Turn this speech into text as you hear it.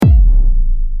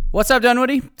What's up,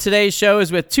 Dunwoody? Today's show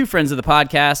is with two friends of the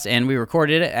podcast, and we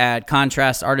recorded it at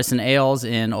Contrast Artisan Ales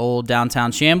in old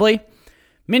downtown Chamblee.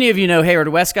 Many of you know Hayward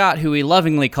Westcott, who we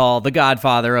lovingly call the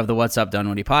godfather of the What's Up,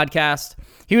 Dunwoody podcast.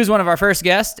 He was one of our first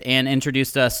guests and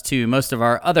introduced us to most of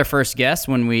our other first guests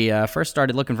when we first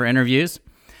started looking for interviews.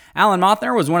 Alan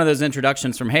Mothner was one of those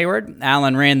introductions from Hayward.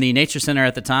 Alan ran the Nature Center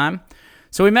at the time.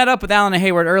 So we met up with Alan and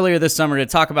Hayward earlier this summer to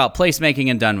talk about placemaking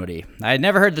in Dunwoody. I had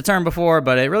never heard the term before,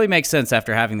 but it really makes sense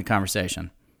after having the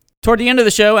conversation. Toward the end of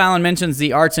the show, Alan mentions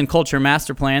the Arts and Culture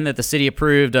Master Plan that the city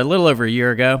approved a little over a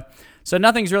year ago. So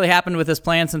nothing's really happened with this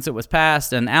plan since it was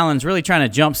passed, and Alan's really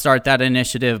trying to jumpstart that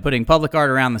initiative, putting public art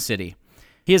around the city.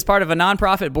 He is part of a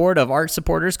nonprofit board of art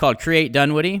supporters called Create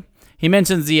Dunwoody. He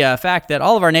mentions the fact that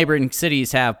all of our neighboring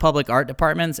cities have public art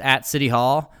departments at City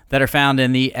Hall that are found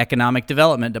in the Economic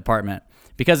Development Department,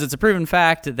 because it's a proven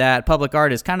fact that public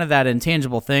art is kind of that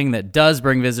intangible thing that does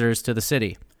bring visitors to the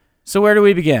city. So where do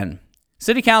we begin?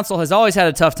 City Council has always had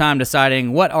a tough time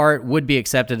deciding what art would be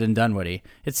accepted in Dunwoody.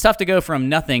 It's tough to go from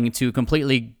nothing to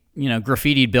completely,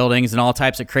 graffitied buildings and all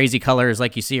types of crazy colors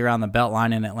like you see around the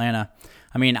Beltline in Atlanta.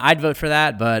 I mean, I'd vote for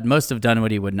that, but most of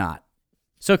Dunwoody would not.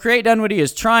 So Create Dunwoody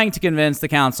is trying to convince the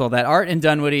council that art in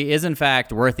Dunwoody is in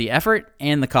fact worth the effort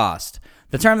and the cost.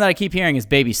 The term that I keep hearing is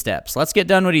baby steps. Let's get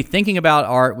Dunwoody thinking about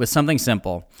art with something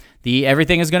simple. The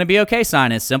everything is going to be okay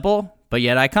sign is simple, but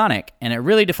yet iconic, and it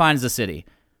really defines the city.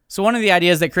 So one of the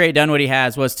ideas that Create Dunwoody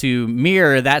has was to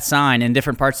mirror that sign in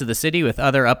different parts of the city with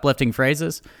other uplifting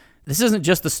phrases. This isn't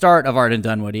just the start of art in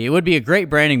Dunwoody. It would be a great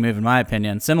branding move, in my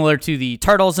opinion, similar to the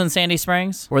turtles in Sandy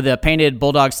Springs or the painted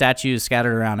bulldog statues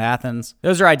scattered around Athens.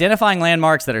 Those are identifying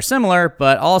landmarks that are similar,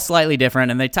 but all slightly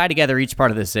different, and they tie together each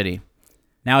part of the city.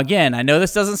 Now, again, I know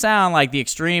this doesn't sound like the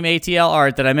extreme ATL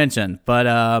art that I mentioned, but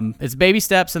it's baby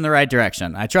steps in the right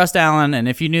direction. I trust Alan, and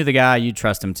if you knew the guy, you'd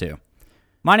trust him too.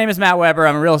 My name is Matt Weber.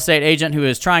 I'm a real estate agent who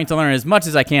is trying to learn as much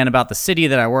as I can about the city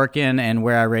that I work in and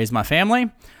where I raise my family.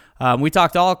 We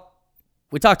talk to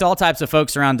all types of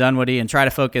folks around Dunwoody and try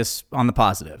to focus on the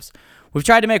positives. We've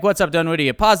tried to make What's Up Dunwoody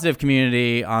a positive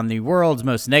community on the world's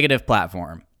most negative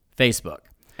platform, Facebook.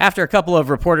 After a couple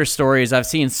of reporter stories, I've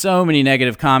seen so many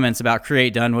negative comments about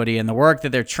Create Dunwoody and the work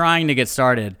that they're trying to get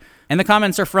started, and the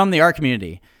comments are from the art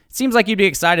community. It seems like you'd be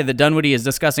excited that Dunwoody is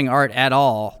discussing art at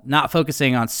all, not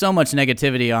focusing on so much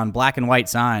negativity on black and white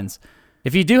signs.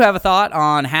 If you do have a thought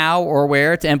on how or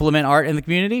where to implement art in the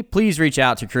community, please reach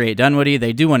out to Create Dunwoody.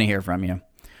 They do want to hear from you.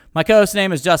 My co-host's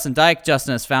name is Justin Dyke.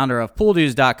 Justin is founder of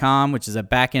PoolDues.com, which is a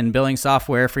back-end billing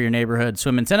software for your neighborhood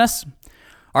swim and tennis.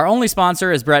 Our only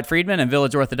sponsor is Brett Friedman and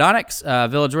Village Orthodontics.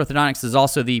 Village Orthodontics is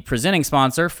also the presenting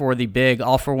sponsor for the big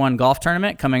All-for-One golf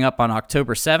tournament coming up on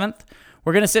October 7th.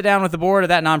 We're going to sit down with the board of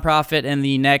that nonprofit in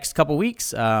the next couple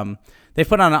weeks. They've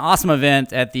put on an awesome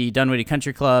event at the Dunwoody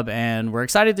Country Club, and we're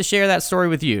excited to share that story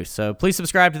with you. So please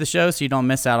subscribe to the show so you don't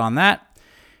miss out on that.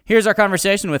 Here's our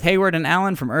conversation with Hayward and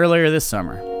Alan from earlier this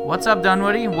summer. What's up,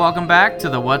 Dunwoody? Welcome back to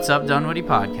the What's Up Dunwoody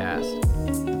podcast.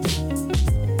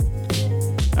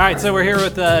 All right, so we're here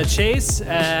with Chase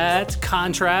at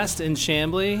Contrast in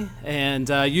Chamblee, and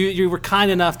you were kind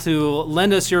enough to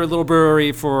lend us your little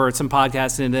brewery for some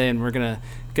podcasting today, and we're gonna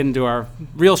get into our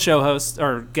real show hosts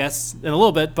or guests in a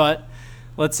little bit, but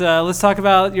let's talk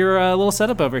about your little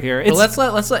setup over here. Well, let's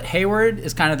let Hayward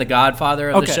is kind of the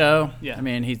godfather of the show. Yeah. I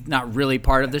mean, he's not really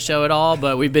part of the show at all,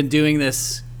 but we've been doing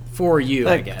this for you,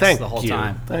 I guess, the whole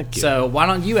time. Thank you. So why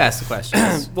don't you ask the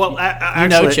questions? Well,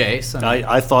 actually, Chase.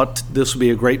 I thought this would be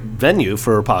a great venue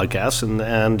for a podcast,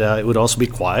 and it would also be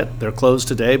quiet. They're closed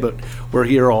today, but we're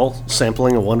here all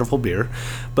sampling a wonderful beer.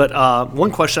 But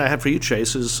one question I had for you,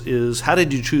 Chase, is how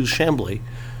did you choose Chamblee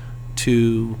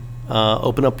to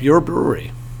open up your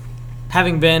brewery?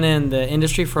 Having been in the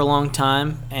industry for a long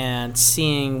time and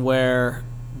seeing where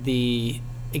the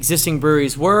existing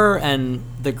breweries were and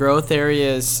the growth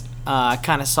areas, I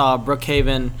kind of saw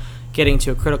Brookhaven getting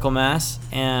to a critical mass,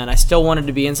 and I still wanted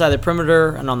to be inside the perimeter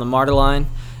and on the MARTA line,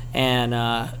 and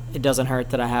it doesn't hurt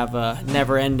that I have a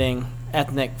never-ending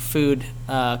ethnic food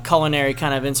culinary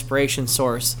kind of inspiration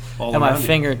source at my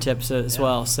fingertips as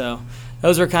well. So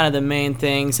those were kind of the main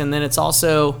things, and then it's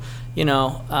also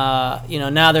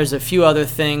now there's a few other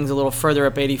things a little further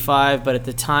up 85, but at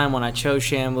the time when I chose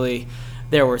Chamblee,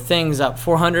 there were things up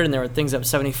 400 and there were things up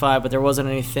 75, but there wasn't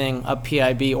anything up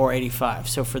PIB or 85.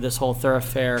 So for this whole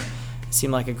thoroughfare, it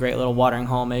seemed like a great little watering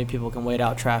hole. Maybe people can wait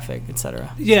out traffic,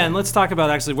 etc. Yeah, and let's talk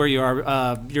about actually where you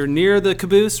are. You're near the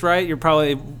caboose, right? You're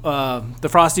probably the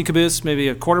Frosty Caboose, maybe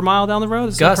a quarter mile down the road.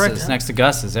 Is that correct? Gus's, next to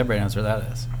Gus's. Everybody knows where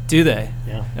that is. Do they?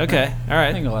 Yeah. Okay, all right.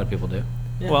 I think a lot of people do.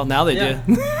 Yeah. Well, now they do.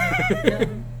 Yeah.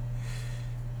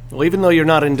 Well, even though you're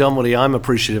not in Dunwoody, I'm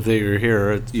appreciative that you're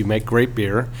here. You make great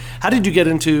beer. How did you get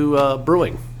into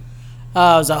brewing?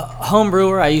 I was a home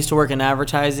brewer. I used to work in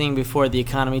advertising before the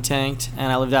economy tanked, and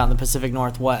I lived out in the Pacific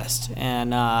Northwest.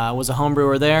 And I was a home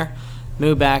brewer there.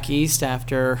 Moved back east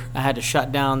after I had to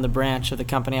shut down the branch of the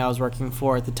company I was working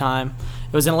for at the time.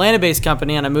 It was an Atlanta-based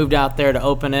company, and I moved out there to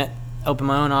open my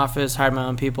own office, hired my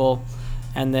own people.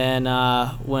 And then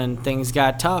when things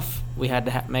got tough, we had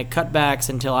to make cutbacks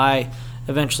until I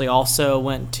eventually also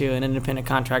went to an independent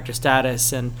contractor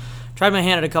status and tried my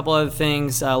hand at a couple other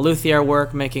things, luthier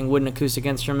work, making wooden acoustic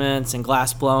instruments and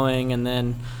glass blowing, and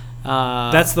then...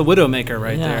 That's the Widowmaker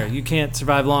right there. You can't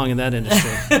survive long in that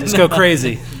industry. Just go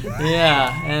crazy.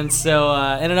 Yeah, and so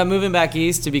ended up moving back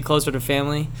east to be closer to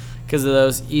family because of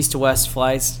those east to west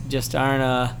flights just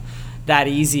aren't that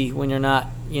easy when you're not,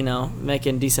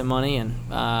 making decent money. And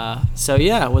so,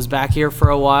 I was back here for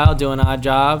a while doing odd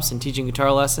jobs and teaching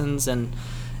guitar lessons, and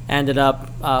ended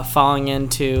up falling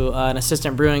into an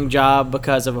assistant brewing job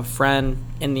because of a friend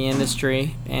in the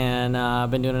industry, and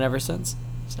I've been doing it ever since.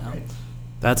 So.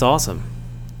 That's awesome.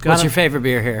 What's your favorite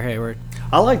beer here, Hayward?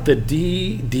 I like the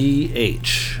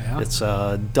DDH. Yeah. It's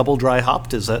double dry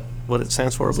hopped. Is that what it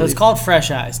stands for? So it's called Fresh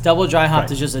Eyes. Double dry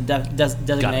hopped is just a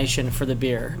designation for for the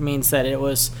beer. It means that it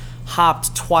was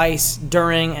hopped twice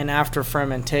during and after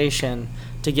fermentation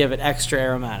to give it extra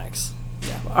aromatics.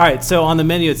 Yeah. All right, so on the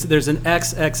menu, there's an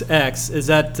XXX. Is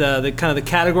that the kind of the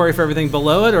category for everything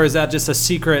below it, or is that just a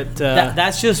secret?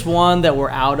 That's just one that we're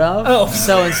out of. Oh.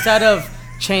 So instead of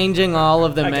changing all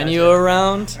of the menu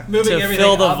around moving to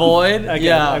fill the void.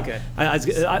 Okay.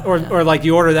 Or like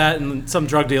you order that and some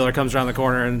drug dealer comes around the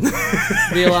corner and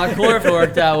be a lot cooler if it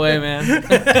worked that way,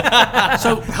 man.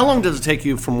 So how long does it take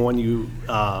you from when you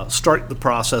start the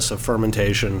process of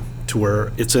fermentation to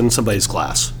where it's in somebody's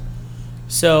glass?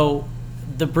 So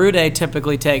the brew day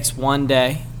typically takes 1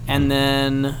 day, and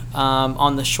then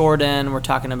on the short end, we're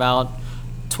talking about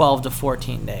 12 to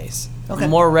 14 days. Okay.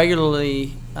 More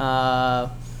regularly,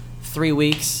 3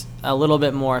 weeks, a little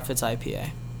bit more if it's IPA.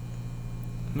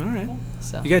 All right.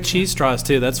 So You got cheese straws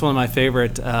too. That's one of my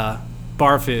favorite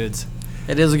bar foods.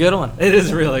 it is a good one. It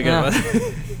is a really good Yeah.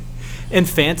 one. And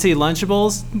fancy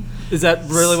Lunchables? Is that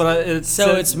really what it So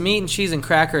says? it's meat and cheese and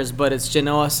crackers, but it's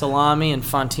Genoa salami and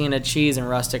Fontina cheese and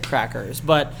rustic crackers.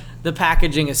 But the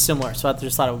packaging is similar, so I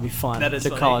just thought it would be fun That is to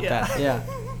funny, call it yeah. that. Yeah.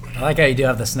 I like how you do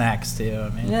have the snacks, too. I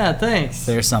mean, Yeah, thanks.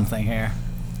 there's something here.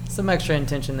 Some extra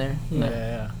intention there.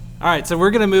 Yeah. All right, so we're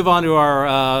going to move on to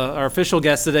our official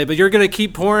guest today, but you're going to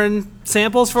keep pouring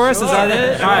samples for us? Is that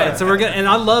it? All right, so we're going to, and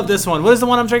I love this one. What is the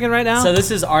one I'm drinking right now? So this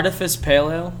is Artifice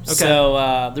Pale Ale. Okay.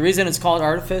 So the reason it's called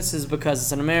Artifice is because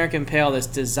it's an American pale that's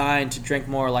designed to drink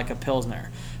more like a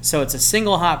Pilsner. So it's a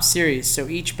single hop series, so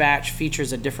each batch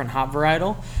features a different hop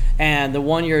varietal, and the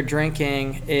one you're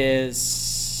drinking is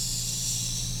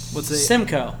What's it?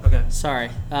 Simcoe. Okay.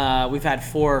 Sorry. We've had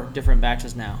 4 different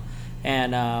batches now.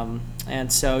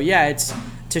 And so, it's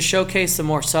to showcase the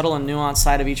more subtle and nuanced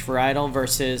side of each varietal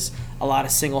versus a lot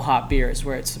of single hop beers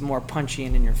where it's more punchy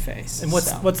and in your face. And what's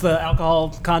So, what's the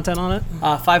alcohol content on it?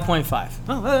 5.5.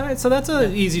 Oh, all right, so that's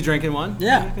an easy drinking one.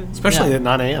 Yeah. Especially Yeah. at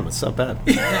 9 a.m. It's not bad.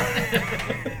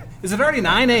 Is it already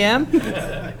 9 a.m.?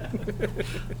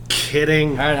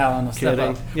 Kidding. All right, Alan, let's step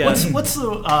Kidding. up. Yeah. What's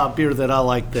the beer that I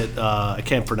like that I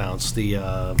can't pronounce? The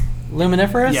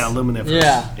Luminiferous? Luminiferous.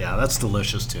 Yeah. That's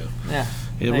delicious too. Yeah.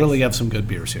 You Thanks. really have some good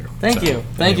beers here. Thank you.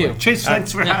 Thank you. Chase,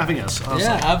 thanks for having us. Awesome.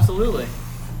 Yeah, absolutely.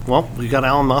 Well, we got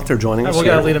Alan Mather joining us. We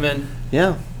got to here. lead him in.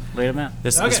 Yeah. Wait a minute.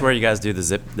 This Okay. is where you guys do the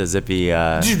zippy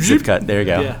zip cut. There you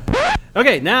go. Yeah.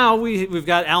 Okay, now we've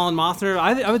got Alan Mothner.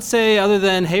 I would say, other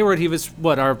than Hayward, he was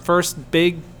our first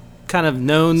big kind of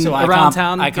known So around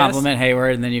town. I guest? compliment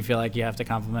Hayward, and then you feel like you have to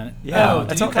compliment it. Yeah, Oh,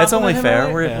 that's, do you that's only compliment fair.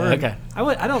 him, We're, right? we're- Okay.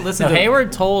 I don't listen So to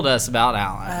Hayward told us about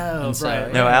Alan. Oh, and so,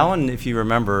 right. No, Alan, if you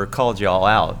remember, called y'all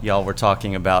out. Y'all were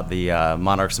talking about the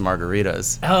Monarchs and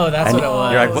Margaritas. Oh, that's And what it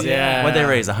was. You're like, what, yeah. what'd they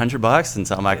raise, $100? And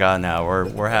so, oh my God, no,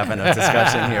 we're having a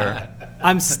discussion here.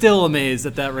 I'm still amazed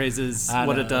that raises I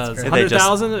what know, it that's does. crazy. They just-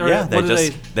 100,000? Or Yeah,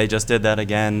 what they just did that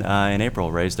again in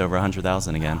April. Raised over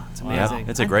 100,000 again. It's amazing.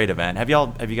 It's a great event. Have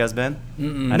you guys been? I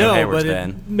know No, Hayward's but it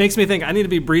been. makes me think I need to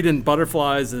be breeding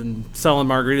butterflies and selling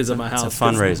margaritas at my It's house. a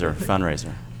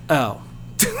fundraiser. Oh.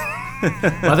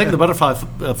 Well, I think the Butterfly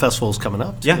Festival is coming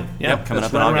up. Too. Yeah, coming That's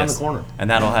up in right around August. the corner. And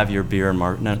that'll have your beer and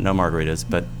no margaritas,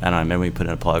 but I don't know, maybe we put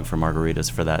in a plug for margaritas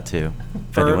for that too.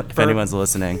 If anyone's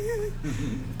listening.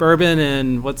 Bourbon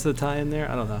and what's the tie in there?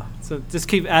 I don't know. So just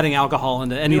keep adding alcohol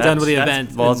into any Dunwoody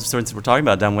event. Well, and- since we're talking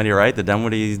about Dunwoody, right? The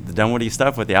Dunwoody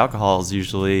stuff with the alcohol is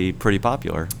usually pretty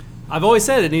popular. I've always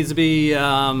said it needs to be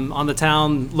on the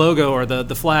town logo or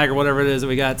the flag or whatever it is that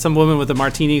we got. Some woman with a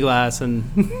martini glass and.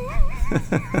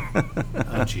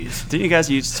 Oh, jeez. Didn't you guys?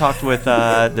 You talked with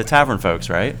the tavern folks,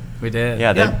 right? We did.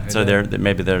 Yeah. So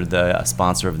maybe they're the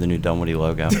sponsor of the new Dunwoody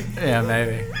logo. Yeah,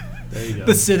 maybe. There you go.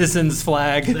 The Citizens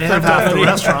flag. They have half the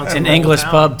restaurants. An in the whole English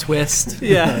town. pub twist.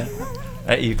 Yeah.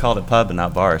 You called it pub and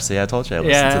not bar. See, I told you I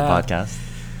listened to the podcast.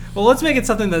 Well, let's make it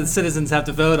something that the citizens have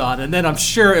to vote on, and then I'm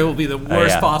sure it will be the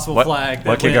worst possible flag.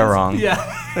 What could go wrong?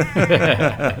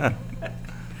 Yeah.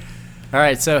 All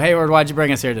right, so Hayward, why'd you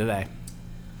bring us here today?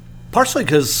 Partially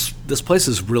because this place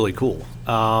is really cool.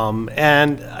 And,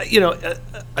 I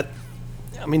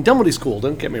mean, Dunwoody's cool,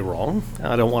 don't get me wrong.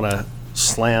 I don't want to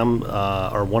slam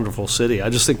our wonderful city. I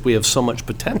just think we have so much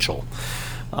potential.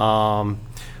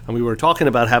 And we were talking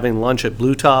about having lunch at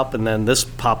Blue Top, and then this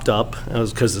popped up. It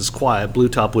was because it's quiet. Blue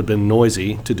Top would have been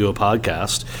noisy to do a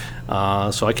podcast.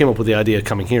 So I came up with the idea of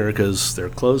coming here because they're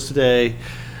closed today.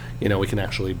 We can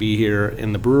actually be here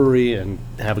in the brewery and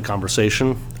have a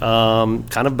conversation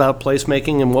kind of about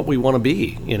placemaking and what we want to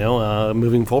be,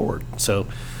 moving forward. So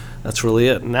that's really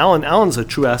it. And Alan's a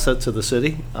true asset to the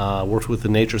city. Worked with the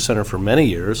Nature Center for many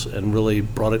years and really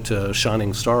brought it to a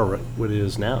shining star what it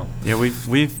is now. Yeah,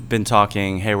 we've been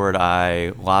talking, Hayward,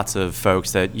 lots of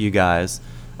folks that you guys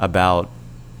about.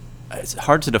 It's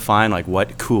hard to define like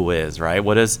what cool is, right?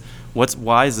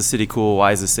 Why is the city cool?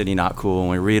 Why is the city not cool?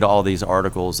 And we read all these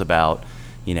articles about,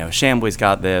 Chambly's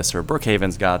got this, or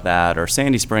Brookhaven's got that, or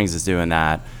Sandy Springs is doing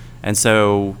that. And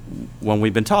so when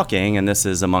we've been talking, and this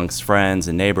is amongst friends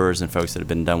and neighbors and folks that have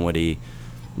been in Dunwoody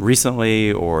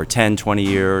recently or 10, 20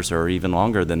 years or even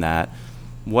longer than that,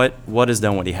 what does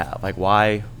Dunwoody have? Like,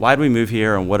 why do we move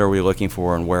here, and what are we looking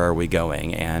for, and where are we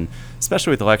going? And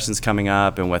especially with elections coming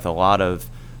up and with a lot of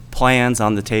plans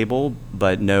on the table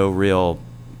but no real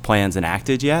plans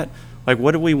enacted yet, like,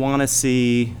 what do we want to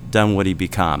see Dunwoody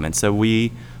become? And so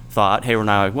we thought, Hayward and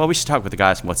I, we should talk with the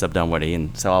guys from What's Up Dunwoody,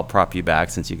 and so I'll prop you back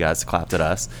since you guys clapped at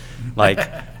us. Like,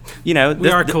 we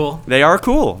are cool. They are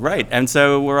cool, right? And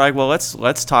so we're like,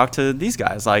 let's talk to these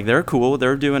guys. Like, they're cool.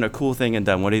 They're doing a cool thing in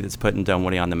Dunwoody that's putting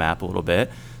Dunwoody on the map a little bit.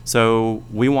 So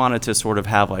we wanted to sort of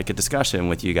have like a discussion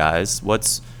with you guys.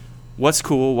 What's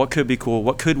cool? What could be cool?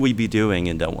 What could we be doing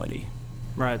in Dunwoody?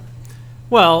 Right.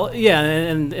 Well, yeah,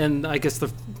 and I guess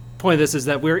the point of this is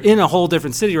that we're in a whole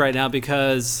different city right now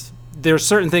because there's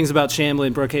certain things about Chambly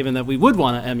and Brookhaven that we would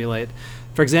want to emulate.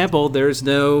 For example, there's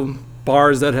no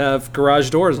bars that have garage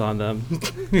doors on them,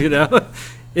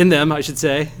 in them, I should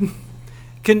say.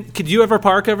 Could you ever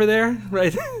park over there,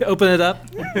 right? Open it up?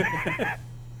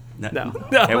 No.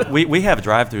 Yeah, we have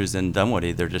drive-thrus in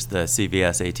Dunwoody. They're just the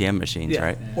CVS ATM machines,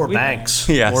 right? Or banks.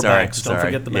 Yeah, or sorry. banks. Don't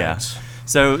forget the banks. Yeah.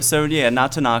 So yeah,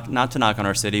 not to knock on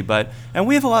our city, and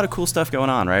we have a lot of cool stuff going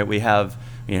on, right? We have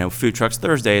food trucks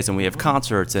Thursdays, and we have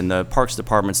concerts, and the Parks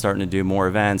Department's starting to do more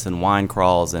events and wine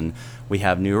crawls, and we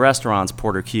have new restaurants,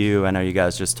 Porter Q. I know you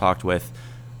guys just talked with,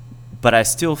 but I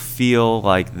still feel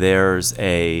like there's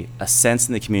a sense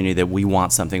in the community that we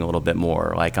want something a little bit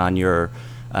more, like on your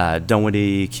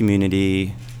Dunwoody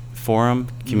Community Forum,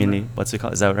 what's it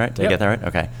called? Is that right? Did I get that right?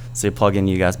 Okay. So you plug in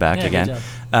you guys back again.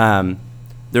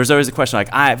 There's always a question like,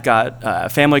 I've got a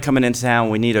family coming into town,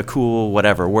 we need a cool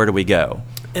whatever, where do we go?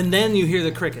 And then you hear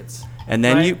the crickets. And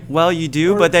then right? you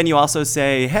do, but then you also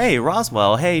say, hey,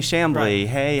 Roswell, hey, Chambly, right.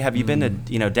 Hey, have you been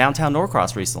to downtown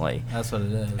Norcross recently? That's what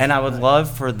it is. And I would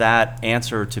love for that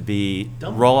answer to be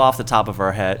roll off the top of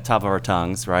our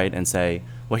tongues, right, and say,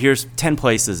 well, here's 10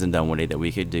 places in Dunwoody that we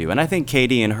could do. And I think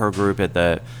Katie and her group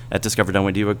at Discover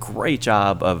Dunwoody do a great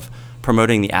job of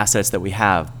promoting the assets that we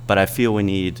have, but I feel we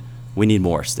need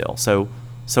more still. So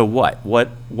what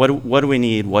do we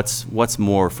need? What's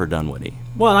more for Dunwoody?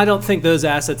 Well, and I don't think those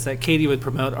assets that Katie would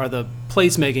promote are the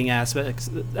placemaking aspects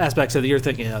that you're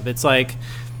thinking of. It's like,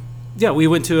 yeah, we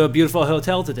went to a beautiful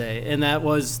hotel today, and that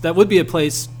would be a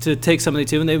place to take somebody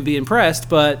to, and they would be impressed.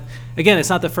 But again, it's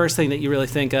not the first thing that you really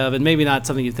think of, and maybe not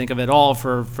something you think of at all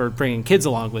for bringing kids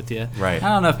along with you. Right. I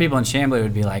don't know if people in Chambly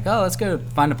would be like, oh, let's go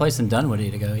find a place in Dunwoody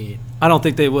to go eat. I don't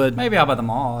think they would. Maybe out by the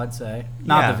mall, I'd say.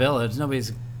 Not Yeah. the village.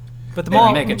 Nobody's. But the Maybe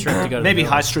mall make a trip to go to Maybe the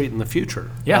High village. Street in the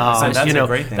future. Yeah, that's a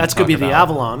great thing That's to going to be talk the about.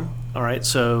 Avalon. All right,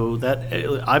 so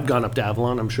I've gone up to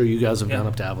Avalon. I'm sure you guys have gone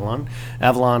up to Avalon.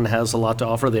 Avalon has a lot to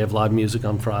offer. They have live music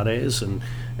on Fridays, and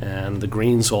the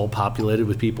green's all populated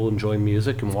with people enjoying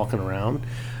music and walking around.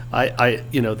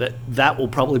 That will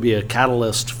probably be a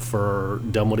catalyst for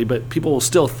Dunwoody, but people will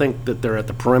still think that they're at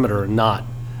the perimeter and not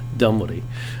Dunwoody.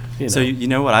 So you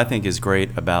know what I think is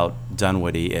great about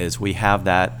Dunwoody is we have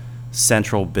that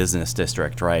central business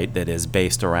district, right? That is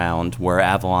based around where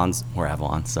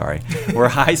where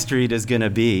High Street is going to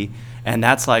be. And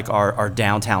that's like our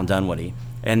downtown Dunwoody.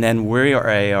 And then we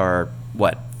are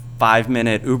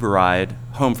 5-minute Uber ride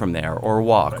home from there, or a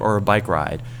walk, or a bike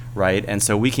ride, right? And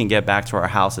so we can get back to our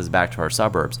houses, back to our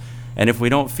suburbs. And if we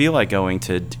don't feel like going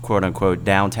to quote unquote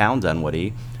downtown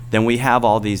Dunwoody, then we have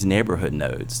all these neighborhood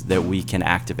nodes that we can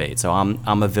activate. So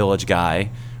I'm a village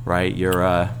guy, right?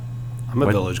 I'm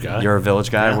a village guy. You're a village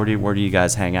guy. Yeah. Where do you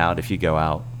guys hang out if you go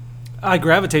out? I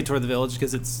gravitate toward the village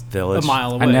because it's Village? a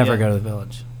mile away. I never yeah. go to the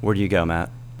village. Where do you go,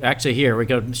 Matt? Actually, here we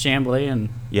go to Chambly, and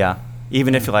Yeah.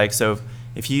 Even if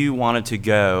if you wanted to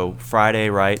go Friday,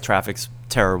 right? Traffic's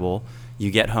terrible.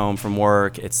 You get home from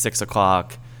work. It's 6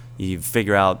 o'clock. You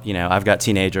figure out, I've got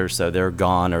teenagers, so they're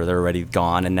gone or they're already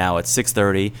gone, and now it's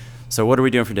 6:30. So what are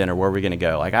we doing for dinner? Where are we going to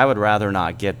go? Like, I would rather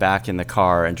not get back in the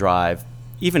car and drive.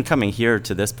 Even coming here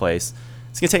to this place,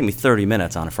 it's going to take me 30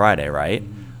 minutes on a Friday, right?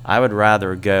 I would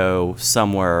rather go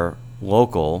somewhere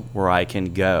local where I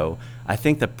can go. I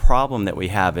think the problem that we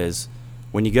have is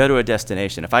when you go to a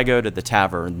destination, if I go to the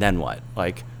tavern, then what?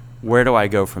 Like, where do I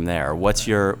go from there? What's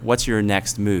your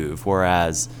next move?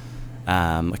 Whereas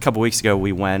a couple weeks ago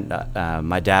we went,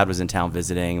 my dad was in town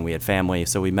visiting, and we had family,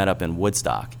 so we met up in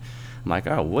Woodstock. I'm like,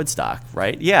 oh, Woodstock,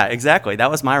 right? Yeah, exactly.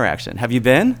 That was my reaction. Have you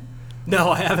been?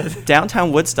 No, I haven't.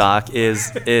 Downtown Woodstock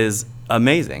is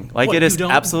amazing. Like, What, it is you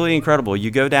don't? absolutely incredible. You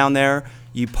go down there,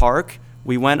 you park.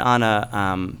 We went on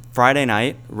a Friday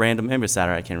night, maybe it was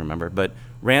Saturday, I can't remember, but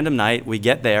random night. We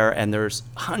get there, and there's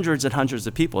hundreds and hundreds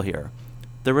of people here.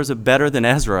 There was a Better Than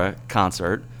Ezra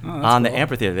concert on the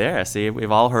amphitheater there. See,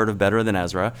 we've all heard of Better Than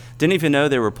Ezra. Didn't even know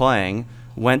they were playing.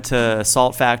 Went to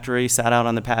Salt Factory, sat out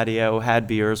on the patio, had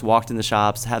beers, walked in the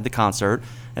shops, had the concert,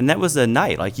 and that was a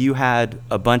night. Like, you had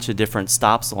a bunch of different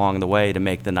stops along the way to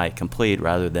make the night complete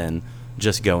rather than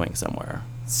just going somewhere.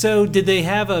 So did they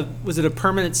have was it a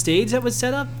permanent stage that was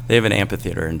set up? They have an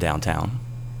amphitheater in downtown.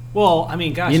 Well, I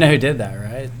mean, gosh. you know who did that,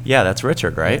 right? Yeah, that's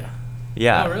Richard, right?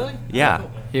 Yeah. Oh, really? Yeah. Oh,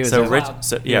 cool. He was So at- Rich, McLeod.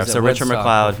 so He yeah, was at so Richard Woodstock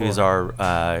McLeod, before. who's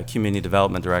our community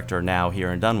development director now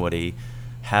here in Dunwoody,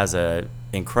 has a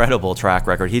incredible track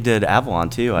record. He did Avalon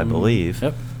too, I believe.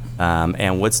 Yep.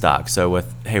 And Woodstock. So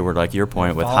with Hayward, like your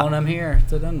point, Following him here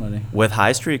to Dunwoody. with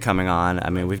High Street coming on, I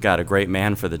mean, we've got a great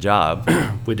man for the job.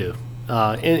 We do.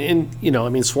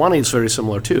 Swanee is very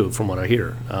similar too, from what I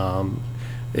hear.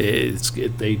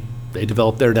 They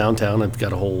developed their downtown. They've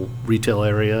got a whole retail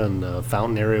area and a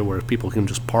fountain area where people can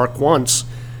just park once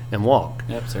and walk.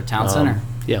 Yep, it's their town center.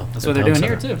 Yeah, That's their what they're town doing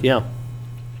here, center. too. Yeah.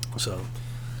 So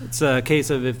It's a case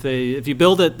of if you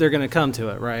build it, they're going to come to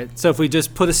it, right? So if we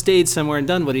just put a stage somewhere in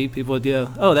Dunwoody, people would go,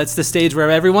 oh, that's the stage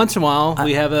where every once in a while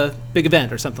we have a big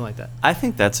event or something like that. I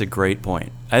think that's a great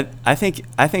point. I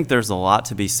think there's a lot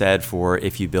to be said for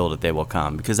if you build it, they will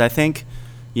come. Because I think,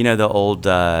 the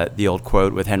old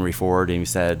quote with Henry Ford, and he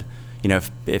said,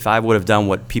 if I would have done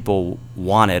what people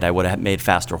wanted, I would have made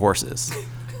faster horses,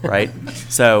 right?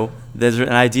 So there's an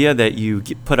idea that you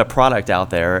put a product out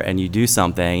there and you do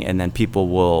something, and then people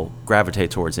will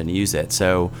gravitate towards it and use it.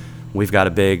 So we've got a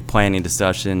big planning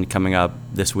discussion coming up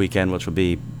this weekend, which will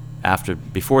be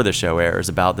before the show airs,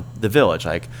 about the village.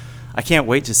 Like, I can't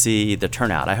wait to see the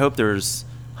turnout. I hope there's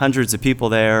hundreds of people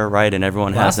there, right? And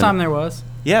everyone has. Last time there was.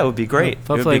 Yeah, it would be great.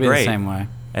 Hopefully it would be it'll great. the same way.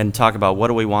 And talk about what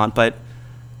do we want, but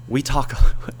we talk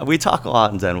a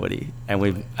lot in Dunwoody,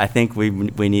 and I think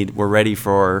we're ready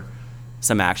for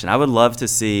some action. I would love to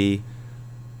see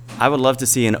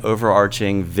an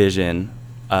overarching vision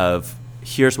of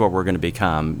here's what we're going to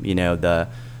become. The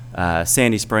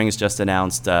Sandy Springs just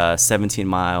announced a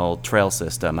 17-mile trail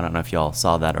system. I don't know if y'all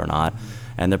saw that or not,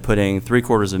 and they're putting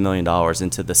 $750,000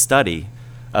 into the study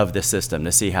of the system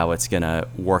to see how it's going to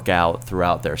work out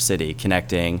throughout their city,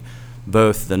 connecting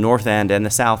both the north end and the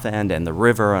south end and the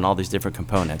river and all these different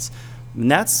components.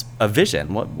 And that's a vision.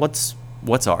 What's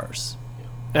ours?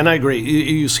 And I agree.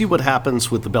 You see what happens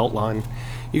with the Beltline.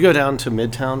 You go down to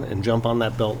Midtown and jump on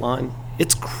that Beltline.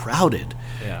 It's crowded.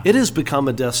 Yeah. It has become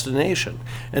a destination.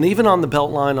 And even on the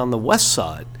Beltline on the west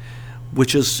side,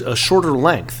 which is a shorter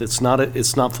length, it's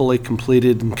not fully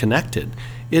completed and connected.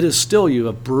 It is still, you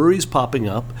have breweries popping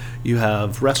up, you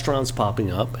have restaurants popping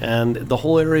up, and the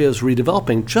whole area is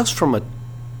redeveloping just from a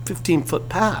 15-foot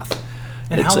path.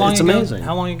 And it's how long ago, amazing.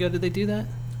 How long ago did they do that?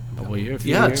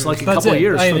 Yeah, it's like a That's couple of it.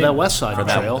 years I for mean, that west side For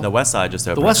trail. the west side just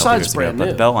opened west a couple side's years brand ago, but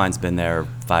new. the Beltline's been there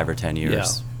 5 or 10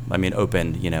 years. I mean,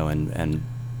 open, and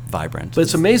vibrant. But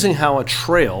it's amazing how a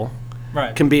trail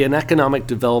Right. can be an economic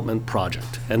development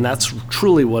project, and that's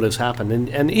truly what has happened.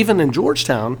 And even in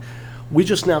Georgetown, we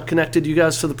just now connected you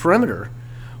guys to the perimeter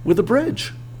with a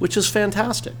bridge. which is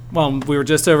fantastic. Well, we were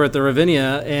just over at the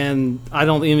Ravinia, and I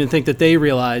don't even think that they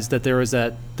realized that there was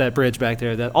that bridge back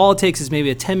there. That all it takes is maybe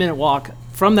a 10-minute walk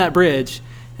from that bridge,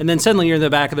 and then suddenly you're in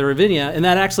the back of the Ravinia, and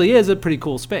that actually is a pretty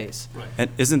cool space. Right. And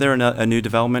isn't there a new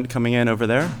development coming in over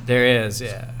there? There is,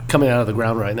 yeah. Coming out of the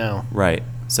ground right now. Right.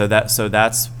 So that's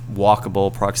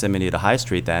walkable proximity to High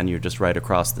Street. Then you're just right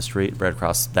across the street, right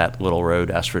across that little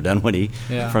road, Ashford Dunwoody.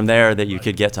 Yeah. From there, that you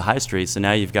could get to High Street. So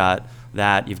now you've got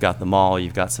that, you've got the mall,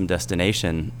 you've got some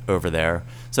destination over there.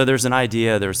 So there's an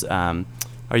idea. There's are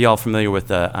you all familiar with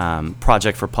the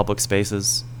Project for Public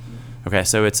Spaces? Okay,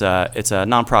 so it's a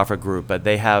nonprofit group, but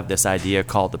they have this idea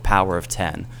called the Power of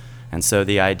 10. And so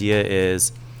the idea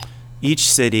is each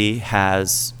city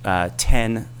has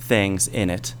 10 things in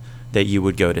it that you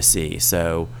would go to see.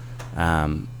 So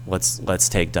let's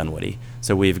take Dunwoody.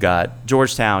 So we've got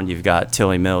Georgetown, you've got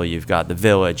Tilly Mill, you've got the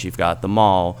Village, you've got the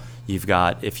mall, you've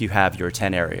got, if you have your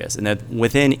 10 areas. And then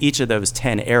within each of those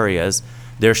 10 areas,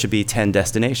 there should be 10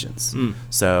 destinations.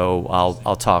 So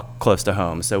I'll talk close to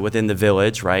home. So within the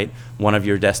Village, right, one of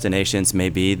your destinations may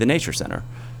be the Nature Center.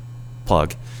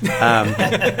 Plug.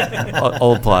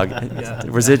 Old plug. Yeah.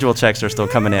 Residual checks are still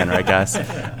coming in, right, guys?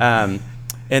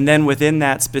 And then within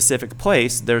that specific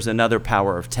place, there's another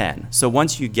power of 10. So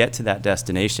once you get to that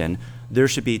destination, there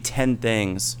should be 10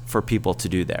 things for people to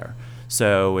do there.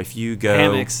 So if you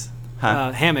go...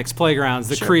 Hammocks, playgrounds,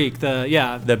 the creek,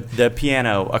 the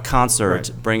piano, a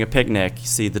concert, bring a picnic,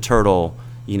 see the turtle,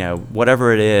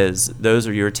 whatever it is, those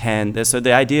are your 10. So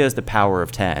the idea is the power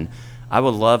of 10. I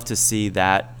would love to see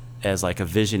that as like a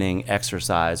visioning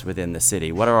exercise within the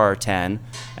city. What are our 10?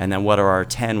 And then what are our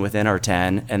 10 within our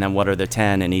 10? And then what are the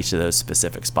 10 in each of those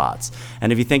specific spots?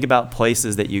 And if you think about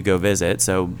places that you go visit,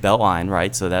 so Beltline,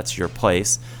 right? So that's your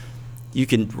place. You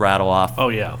can rattle off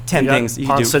 10 things.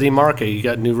 Ponce City Market, you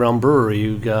got New Realm Brewery,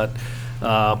 you got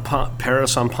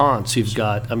Paris on Ponce, you've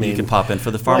got, you can pop in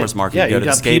for the farmer's market, yeah, you go to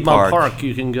the skate Piedmont park.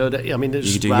 You can go to,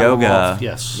 you do yoga.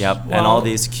 Yes. Yep, and all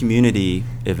these community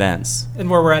events. And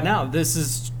where we're at now, this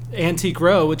is Antique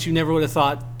Row, which you never would have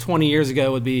thought 20 years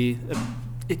ago would be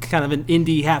kind of an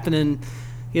indie happening,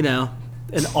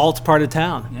 an alt part of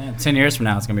town. Yeah, 10 years from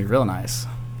now, it's going to be real nice.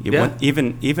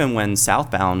 Even when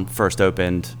Southbound first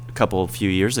opened a few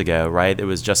years ago, right, it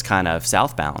was just kind of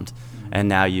southbound. And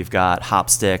now you've got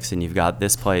Hopsticks, and you've got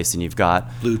this place, and you've got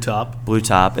Blue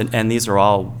Top, and these are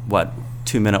all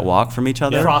 2-minute walk from each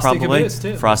other. Yeah. Frosty probably Caboose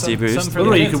too. Frosty Caboose.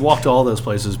 Literally, you could walk to all those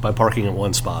places by parking at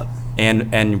one spot.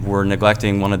 And we're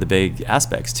neglecting one of the big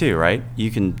aspects too, right? You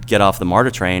can get off the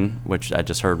MARTA train, which I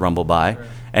just heard rumble by,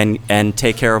 and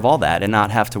take care of all that, and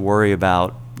not have to worry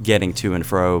about getting to and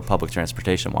fro public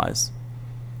transportation wise.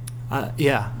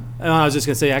 Yeah. I was just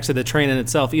going to say, actually, the train in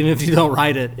itself, even if you don't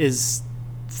ride it, is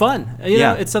fun.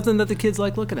 It's something that the kids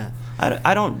like looking at.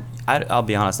 I'll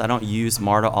be honest, I don't use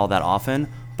MARTA all that often,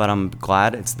 but I'm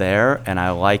glad it's there, and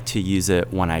I like to use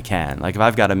it when I can. Like if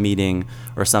I've got a meeting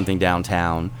or something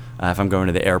downtown, if I'm going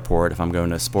to the airport, if I'm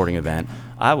going to a sporting event,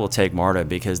 I will take MARTA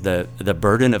because the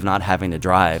burden of not having to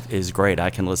drive is great. I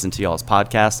can listen to y'all's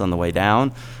podcast on the way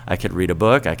down. I could read a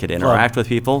book. I could interact with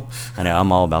people. I know,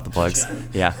 I'm all about the plugs.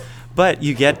 Yeah. But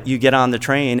you get on the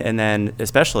train, and then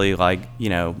especially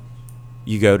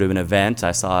you go to an event.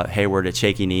 I saw Hayward at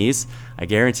Shaky Knees. I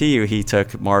guarantee you he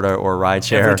took MARTA or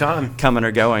rideshare every time coming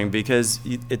or going, because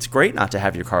it's great not to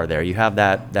have your car there. You have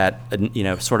that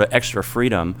sort of extra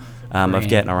freedom of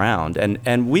getting around,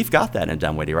 and we've got that in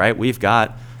Dunwoody, right? We've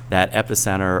got that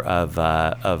epicenter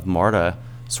of MARTA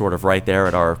sort of right there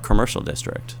at our commercial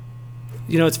district.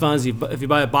 What's fun is if you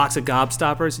buy a box of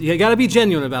Gobstoppers, you got to be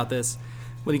genuine about this.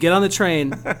 When you get on the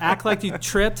train, act like you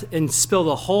tripped and spill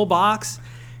the whole box,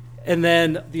 and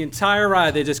then the entire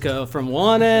ride, they just go from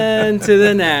one end to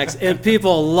the next, and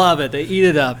people love it. They eat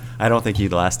it up. I don't think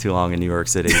you'd last too long in New York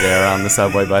City there on the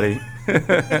subway, buddy.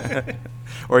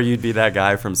 Or you'd be that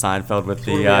guy from Seinfeld with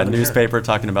the newspaper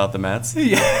talking about the Mets.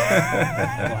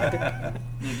 Yeah.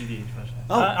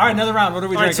 All right, another round. What are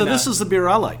we drinking? All right, so this is the beer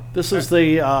I like. This is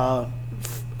the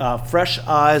Fresh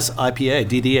Eyes IPA,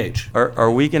 DDH.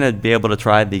 Are we going to be able to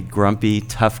try the Grumpy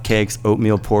Tough Cakes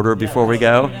Oatmeal Porter before we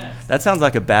go? That sounds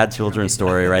like a bad children's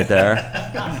story right there.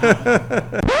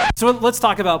 So let's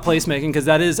talk about placemaking, because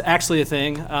that is actually a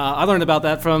thing. I learned about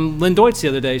that from Lynn Deutsch the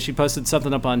other day. She posted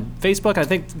something up on Facebook. I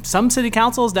think some city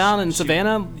councils down in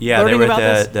Savannah learning about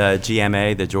this. The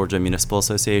GMA, the Georgia Municipal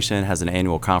Association, has an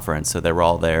annual conference, so they were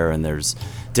all there, and there's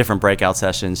different breakout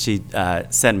sessions. She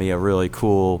sent me a really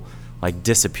cool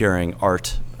disappearing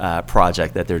art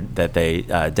project that they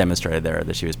demonstrated there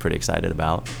that she was pretty excited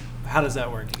about. How does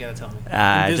that work? You got to tell me.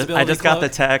 I just got the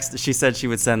text. She said she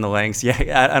would send the links.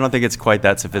 Yeah, I don't think it's quite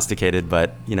that sophisticated,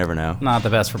 but you never know. Not the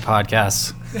best for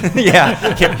podcasts.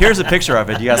 Yeah, here's a picture of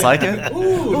it. Do you guys like it?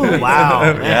 Ooh, wow.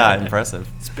 Yeah, impressive.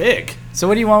 It's big. So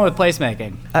what do you want with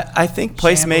placemaking? I think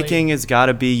placemaking has got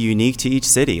to be unique to each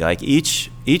city. Like each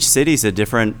city's a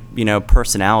different,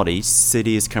 personality. Each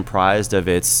city is comprised of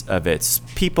its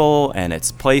people and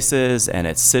its places and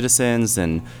its citizens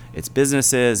and its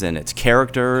businesses and its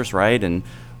characters, right? And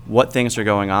what things are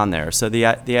going on there. So the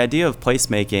idea of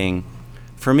placemaking,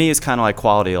 for me, is kind of like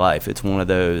quality of life. It's one of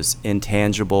those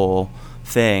intangible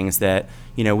things that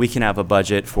we can have a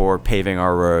budget for paving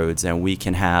our roads, and we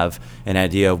can have an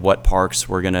idea of what parks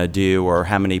we're going to do or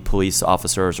how many police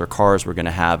officers or cars we're going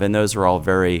to have. And those are all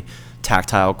very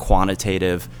tactile,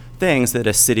 quantitative things that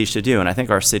a city should do. And I think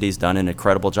our city's done an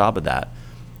incredible job of that.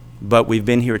 But we've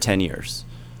been here 10 years.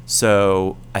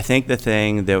 So I think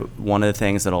one of the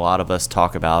things that a lot of us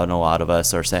talk about and a lot of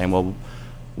us are saying, well,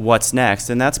 what's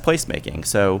next? And that's placemaking.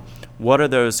 So what are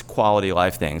those quality of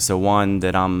life things? So one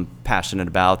that I'm passionate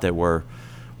about that we're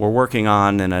working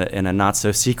on in a not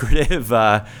so secretive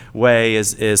way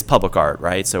is public art,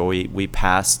 right? So we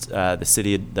passed the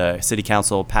city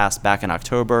council passed back in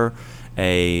October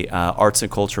a arts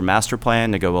and culture master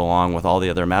plan to go along with all the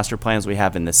other master plans we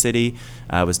have in the city.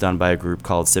 It was done by a group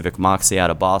called Civic Moxie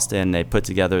out of Boston. They put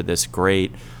together this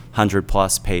great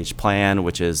 100+ page plan,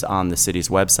 which is on the city's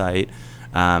website,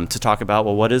 to talk about,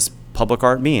 well, what does public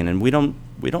art mean? And we don't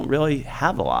really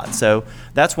have a lot. So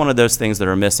that's one of those things that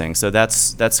are missing. So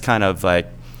that's kind of like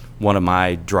one of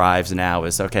my drives now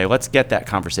is, okay, let's get that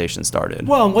conversation started.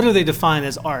 Well, and what do they define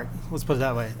as art? Let's put it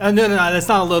that way. No, that's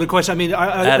not a loaded question. I mean,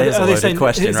 that is a loaded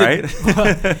question, right?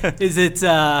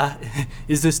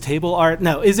 Is this table art?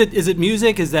 No. Is it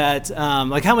music? Is that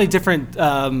like how many different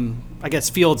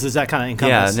fields does that kind of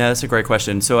encompass? Yeah, no, that's a great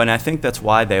question. So, and I think that's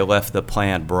why they left the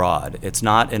plan broad. It's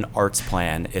not an arts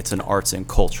plan, it's an arts and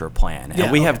culture plan.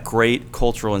 And we have great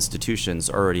cultural institutions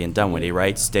already in Dunwoody,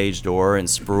 right? Stage Door and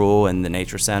Sproul and the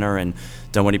Nature Center and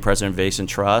Dunwoody Preservation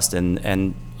Trust,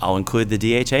 and I'll include the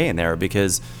DHA in there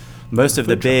because most of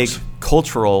the big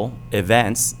cultural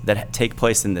events that take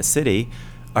place in the city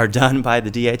are done by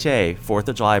the DHA. 4th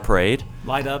of July Parade,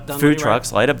 Light Up Dunwoody, food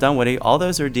trucks, Light Up Dunwoody, all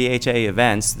those are DHA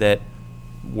events that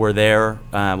were there,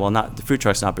 not the food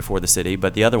trucks, not before the city,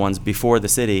 but the other ones before the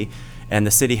city, and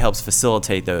the city helps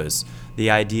facilitate those. The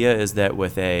idea is that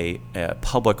with a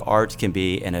public art can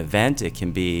be an event, it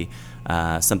can be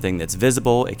something that's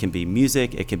visible, it can be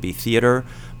music, it can be theater,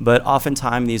 but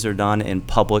oftentimes these are done in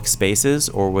public spaces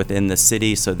or within the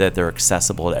city so that they're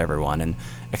accessible to everyone, and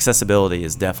accessibility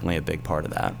is definitely a big part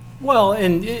of that. Well,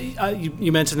 and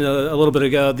you mentioned a little bit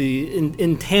ago the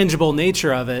intangible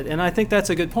nature of it, and I think that's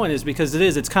a good point. Is because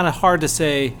it's kind of hard to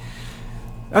say,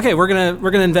 okay, we're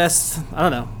gonna invest, I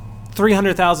don't know,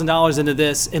 $300,000 into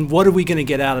this, and what are we going to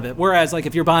get out of it? Whereas, like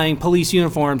if you're buying police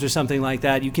uniforms or something like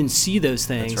that, you can see those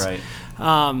things. That's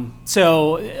right.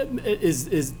 So,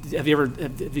 have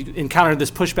you encountered this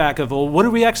pushback of, well, what are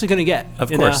we actually going to get? Of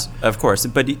course.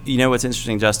 But what's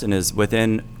interesting, Justin, is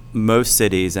within most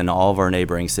cities and all of our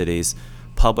neighboring cities,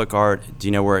 public art, do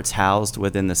you know where it's housed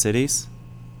within the cities?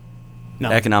 No.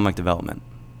 Economic development.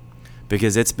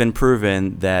 Because it's been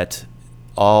proven that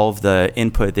all of the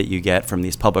input that you get from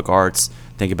these public arts,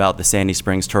 think about the Sandy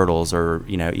Springs Turtles or,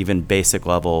 even basic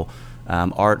level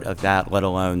art of that, let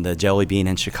alone the Jelly Bean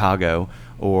in Chicago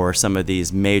or some of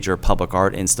these major public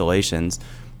art installations,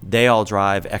 they all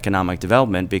drive economic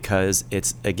development because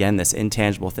it's, again, this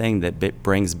intangible thing that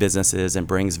brings businesses and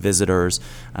brings visitors.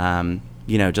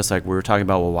 Just like we were talking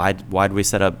about, well, why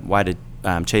did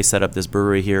Chase set up this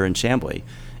brewery here in Chamblee?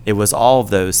 It was all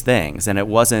of those things, and it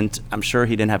wasn't, I'm sure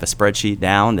he didn't have a spreadsheet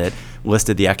down that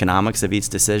listed the economics of each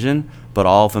decision, but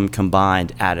all of them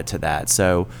combined added to that.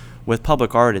 So with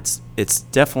public art, it's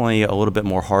definitely a little bit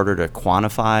more harder to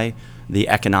quantify the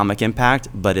economic impact,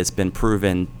 but it's been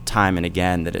proven time and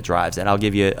again that it drives it. I'll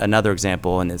give you another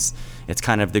example, and it's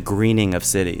kind of the greening of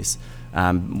cities.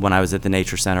 When I was at the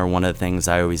Nature Center, one of the things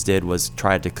I always did was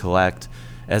try to collect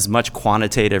as much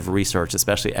quantitative research,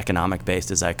 especially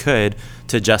economic-based, as I could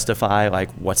to justify,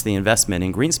 like, what's the investment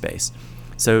in green space.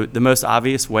 So the most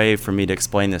obvious way for me to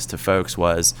explain this to folks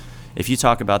was, if you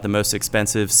talk about the most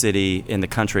expensive city in the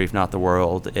country, if not the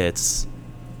world,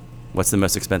 what's the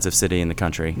most expensive city in the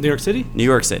country? New York City? New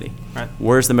York City. Right.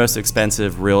 Where's the most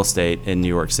expensive real estate in New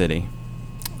York City?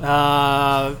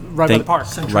 By the park.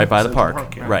 Right by the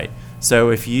park. Yeah. Right. So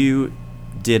if you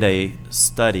did a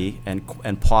study and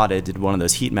did one of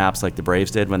those heat maps like the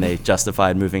Braves did when they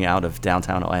justified moving out of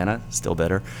downtown Atlanta. Still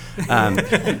bitter.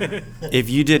 If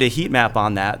you did a heat map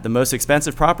on that, the most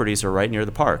expensive properties are right near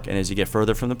the park, and as you get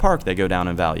further from the park, they go down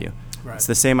in value. Right. It's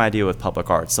the same idea with public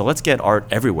art. So let's get art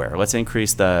everywhere. Let's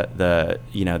increase the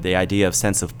idea of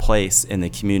sense of place in the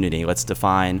community. Let's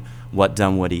define what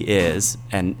Dunwoody is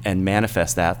and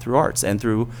manifest that through arts and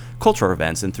through cultural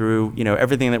events and through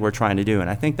everything that we're trying to do. And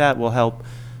I think that will help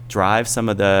drive some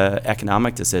of the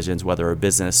economic decisions, whether a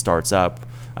business starts up,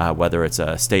 whether it's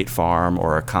a State Farm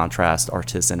or a Contrast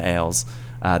Artisan Ales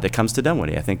that comes to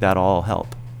Dunwoody. I think that'll all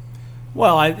help.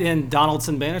 Well, and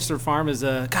Donaldson Bannister Farm is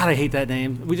God, I hate that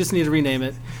name. We just need to rename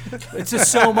it. It's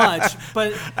just so much.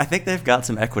 But I think they've got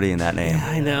some equity in that name. Yeah,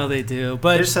 I know they do.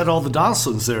 But they just had all the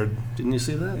Donaldsons there. Didn't you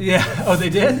see that? Yeah. Oh, they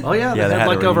did? Oh, yeah. They had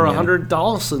like over 100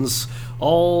 Donaldsons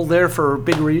all there for a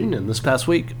big reunion this past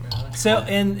week. So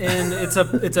and it's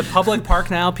a public park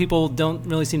now. People don't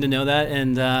really seem to know that.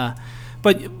 And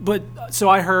But so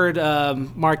I heard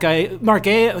Mark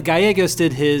Gallegos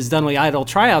did his Dunwoody Idol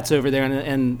tryouts over there,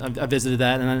 and I visited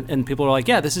that, and people were like,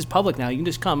 yeah, this is public now. You can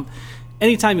just come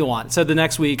anytime you want. So the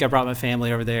next week I brought my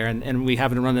family over there, and we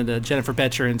happened to run into Jennifer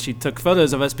Betcher, and she took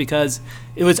photos of us because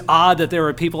it was odd that there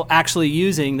were people actually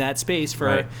using that space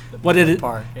for what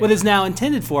is now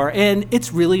intended for, and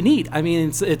it's really neat. I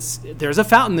mean, it's there's a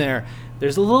fountain there.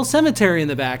 There's a little cemetery in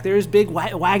the back. There's big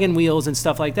wagon wheels and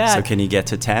stuff like that. So can you get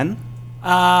to 10?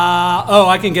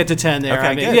 I can get to 10 there. Okay,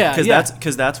 I mean, good. Yeah,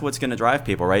 Because that's what's going to drive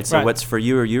people, right? So what's for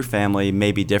you or your family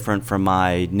may be different from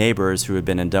my neighbors who have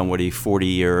been in Dunwoody 40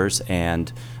 years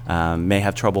and may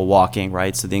have trouble walking,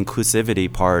 right? So the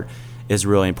inclusivity part is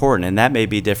really important, and that may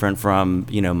be different from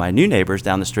my new neighbors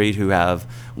down the street who have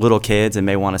little kids and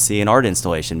may want to see an art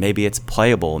installation. Maybe it's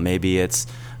playable. Maybe it's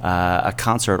a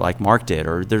concert like Mark did,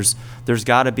 or there's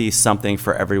got to be something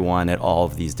for everyone at all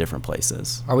of these different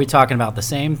places. Are we talking about the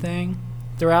same thing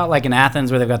throughout, like in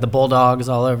Athens where they've got the bulldogs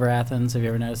all over Athens? Have you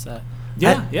ever noticed that?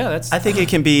 That's. I think it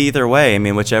can be either way. I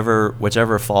mean,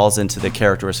 whichever falls into the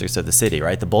characteristics of the city,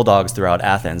 right? The bulldogs throughout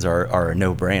Athens are a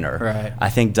no-brainer. Right. I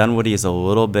think Dunwoody is a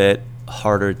little bit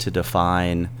harder to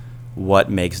define what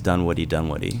makes Dunwoody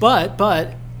Dunwoody.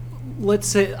 But let's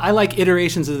say I like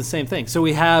iterations of the same thing. So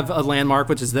we have a landmark,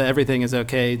 which is the everything is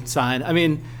okay sign. I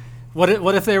mean, what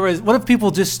if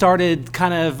people just started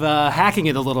kind of hacking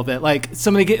it a little bit? Like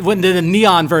somebody went and did a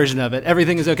neon version of it.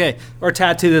 Everything is okay, or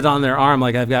tattooed it on their arm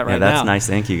like I've got right now. Yeah, that's nice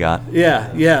ink you got.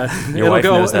 Yeah. Your wife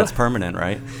knows that's permanent,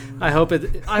 right? I hope it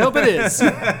is.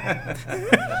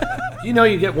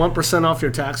 You get 1% off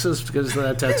your taxes because of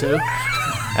that tattoo.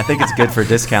 I think it's good for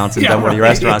discounts in Dunwoody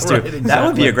restaurants too. Exactly. That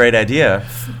would be a great idea.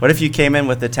 What if you came in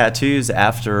with the tattoos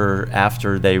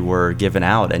after they were given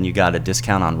out, and you got a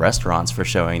discount on restaurants for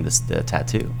showing the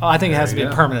tattoo? Oh, I think it has to be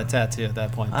a permanent tattoo at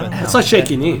that point. It's like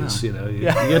Shaky Knees. You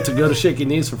get to go to Shaky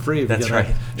Knees for free. If That's you get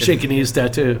right. A Shaky Knees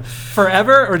tattoo.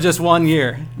 Forever or just 1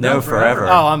 year? No, forever.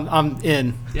 Oh, I'm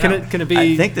in. Yeah. Can it be?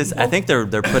 I think they're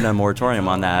putting a moratorium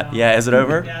on that. Yeah, is it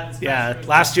over? Yeah,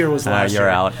 last year was last year. You're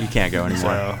out. You can't go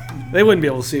anymore. So they wouldn't be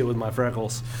able to see it with my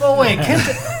freckles. Well, wait,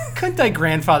 couldn't I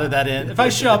grandfather that in? If I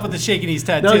show up with a Shaky Knees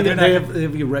tattoo, No, they're they not.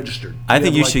 have you registered. I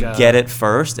think you have should get it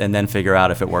first and then figure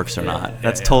out if it works or not.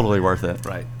 That's totally worth it.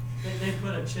 Right. They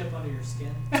put a chip under your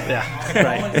skin. Yeah,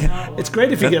 right. It's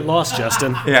great if you get lost,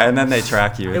 Justin. Yeah, and then they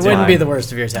track you. It wouldn't be the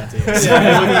worst of your tattoos.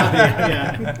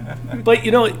 But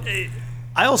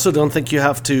I also don't think you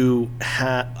have to.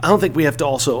 I don't think we have to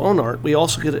also own art. We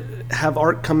also get to have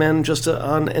art come in just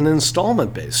on an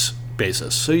installment basis.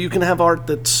 So you can have art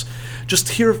that's just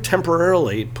here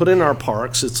temporarily, put in our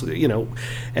parks. It's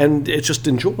and it's just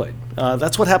enjoyed.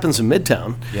 That's what happens in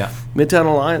Midtown. Yeah. Midtown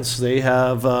Alliance, they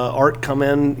have art come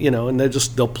in, and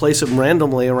they'll place it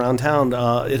randomly around town.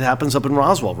 It happens up in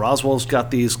Roswell. Roswell's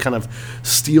got these kind of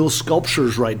steel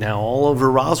sculptures right now all over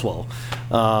Roswell,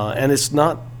 and it's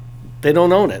not. They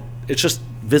don't own it. It's just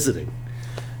visiting.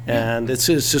 And it's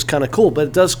just kind of cool, but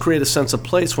it does create a sense of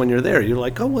place when you're there. You're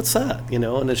like, oh, what's that?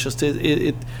 And it's just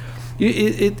it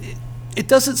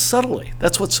does it subtly.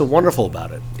 That's what's so wonderful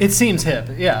about it. It seems hip.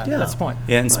 Yeah, that's the point.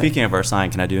 Yeah, and speaking of our sign,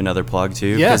 can I do another plug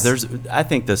too? Yes. Because I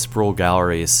think the Sproul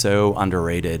Gallery is so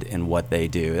underrated in what they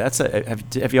do.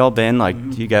 Have you all been?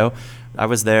 Do you go? I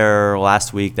was there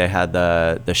last week. They had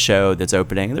the show that's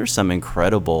opening. There's some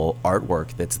incredible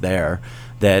artwork that's there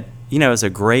that is a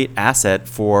great asset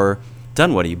for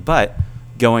Dunwoody. But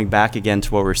going back again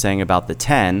to what we were saying about the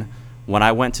 10, when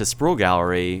I went to Sproul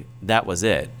Gallery, that was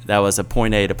it. That was a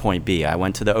point A to point B. I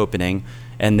went to the opening,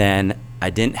 and then I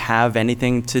didn't have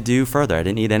anything to do further. I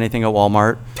didn't need anything at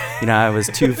Walmart. I was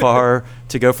too far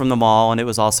to go from the mall, and it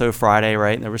was also Friday,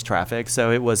 right? And there was traffic,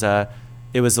 so it was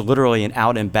literally an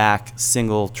out and back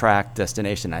single track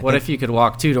destination. What if you could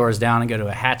walk 2 doors down and go to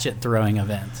a hatchet throwing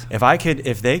event?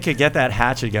 If they could get that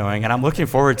hatchet going, and I'm looking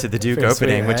forward to the Duke Pretty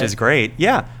opening, sweet, which right? is great.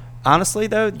 Yeah. Honestly,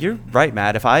 though, you're right,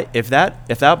 Matt. If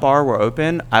that bar were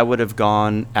open, I would have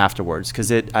gone afterwards because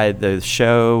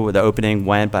the opening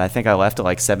went, but I think I left at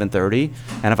like 7:30.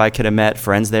 And if I could have met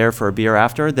friends there for a beer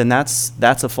after, then that's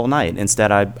a full night.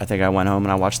 Instead, I think I went home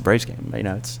and I watched the Braves game.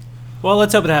 It's. Well,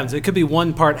 let's hope it happens. It could be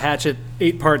 1 part hatchet,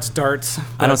 8 parts darts.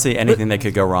 I don't see anything that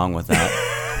could go wrong with that.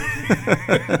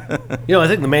 I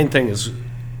think the main thing is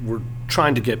we're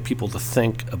trying to get people to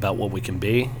think about what we can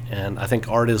be, and I think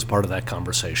art is part of that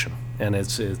conversation. And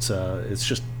it's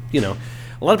just a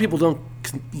lot of people don't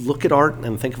look at art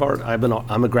and think of art.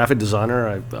 I'm a graphic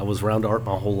designer. I was around art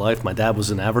my whole life. My dad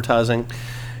was in advertising,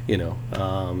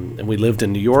 and we lived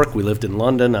in New York. We lived in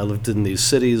London. I lived in these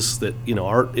cities that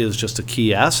art is just a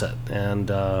key asset. And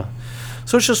so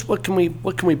it's just what can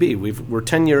we be? We're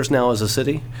 10 years now as a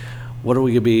city. What are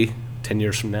we gonna be 10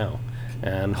 years from now?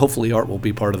 And hopefully art will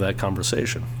be part of that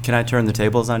conversation. Can I turn the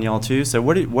tables on y'all too? So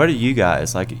what are you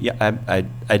guys like? Yeah,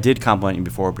 I did compliment you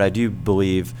before, but I do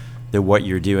believe that what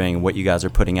you're doing, what you guys are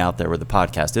putting out there with the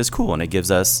podcast is cool, and it gives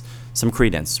us some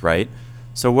credence, right?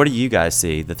 So what do you guys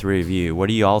see, the three of you? What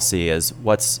do you all see as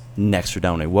what's next for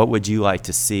Dunwoody? What would you like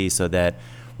to see so that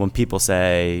when people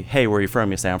say, "Hey, where are you from?"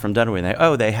 You say, "I'm from Dunwoody,"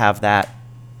 and they have that,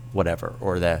 whatever,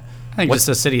 or the. I think just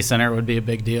a city center would be a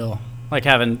big deal. Like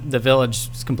having the village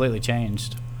is completely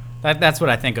changed. That's what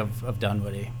I think of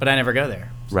Dunwoody, but I never go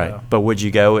there. So. Right. But would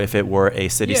you go if it were a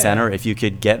city center? If you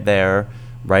could get there,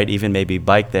 right, even maybe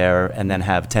bike there and then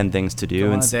have 10 things to do.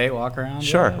 Go on a day, walk around?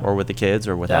 Sure. Yeah. Or with the kids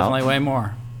or without. Definitely way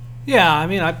more. Yeah,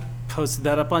 I posted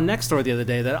that up on Nextdoor the other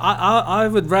day that I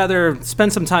would rather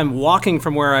spend some time walking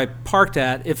from where I parked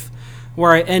at if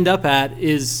where I end up at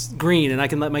is green and I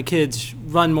can let my kids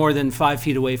run more than 5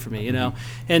 feet away from me,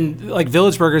 And like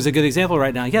Village Burger is a good example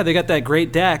right now. Yeah, they got that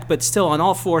great deck, but still on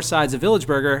all 4 sides of Village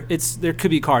Burger, there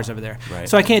could be cars over there. Right.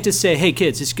 So I can't just say, hey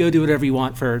kids, just go do whatever you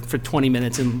want for 20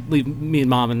 minutes and leave me and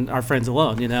mom and our friends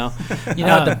alone, What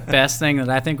the best thing that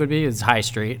I think would be is High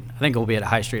Street. I think we'll be at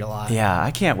High Street a lot. Yeah,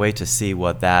 I can't wait to see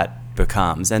what that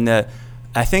becomes. And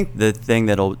I think the thing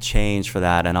that'll change for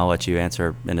that, and I'll let you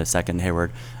answer in a second,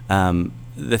 Hayward,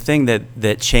 the thing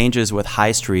that changes with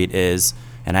High Street is,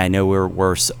 and I know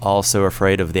we're all so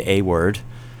afraid of the A word,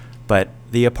 but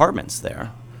the apartments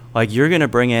there. Like you're going to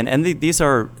bring in, and these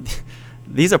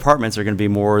apartments are going to be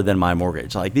more than my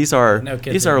mortgage. Like these are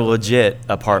legit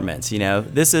apartments.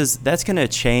 That's going to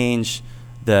change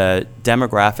the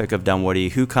demographic of Dunwoody,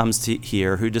 who comes to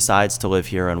here, who decides to live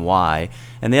here, and why.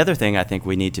 And the other thing I think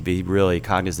we need to be really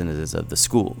cognizant is of the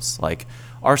schools. Like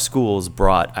our schools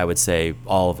brought, I would say,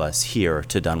 all of us here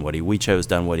to Dunwoody. We chose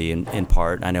Dunwoody in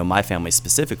part. I know my family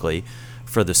specifically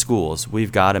for the schools.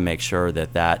 We've got to make sure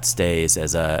that stays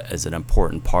as an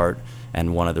important part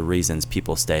and one of the reasons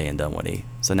people stay in Dunwoody.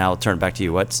 So now I'll turn it back to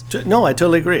you. No, I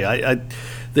totally agree.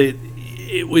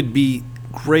 It would be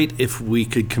great if we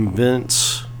could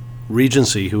convince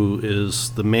Regency, who is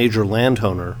the major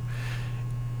landowner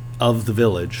of the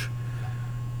village,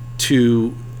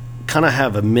 to kind of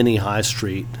have a mini High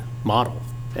Street model.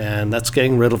 And that's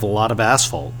getting rid of a lot of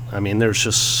asphalt. There's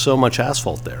just so much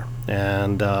asphalt there.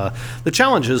 And the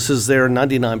challenge is they're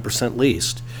 99%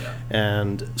 leased. Yeah.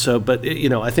 And so, but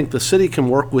I think the city can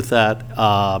work with that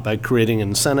by creating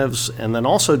incentives. And then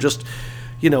also just,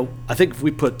 I think if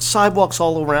we put sidewalks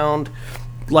all around,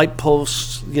 light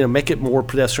posts, make it more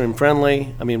pedestrian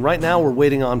friendly. Right now we're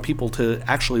waiting on people to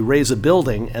actually raise a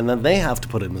building and then they have to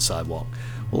put in the sidewalk.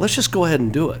 Well, let's just go ahead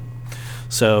and do it.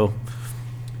 So,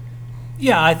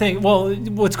 yeah, I think,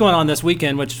 what's going on this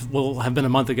weekend, which will have been a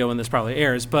month ago when this probably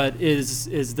airs, but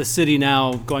is the city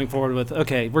now going forward with,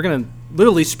 okay, we're going to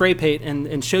literally spray paint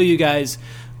and show you guys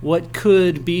what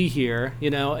could be here,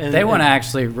 And they want to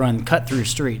actually run cut-through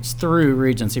streets through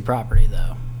Regency property,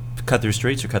 though. Cut through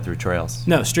streets or cut through trails?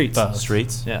 No, streets. Both.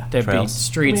 Streets? Yeah. They'd be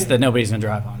streets that nobody's going to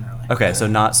drive on, really. Okay, so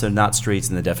not streets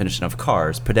in the definition of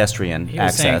cars, pedestrian He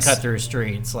was access. saying cut-through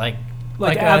streets, like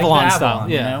Avalon style.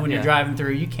 Yeah. When you're driving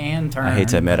through, you can turn. I hate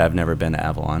to admit I've never been to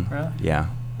Avalon. Really? Yeah.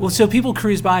 Well, so people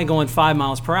cruise by going 5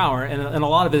 miles per hour, and a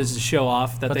lot of it is to show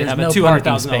off that But they there's have no a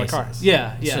 $200,000 car. spaces.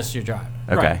 Yeah, It's just you're driving.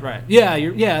 Okay. Right. Yeah,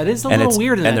 it is a little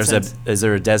weird in that sense. Is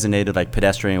there a designated like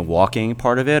pedestrian walking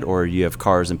part of it, or you have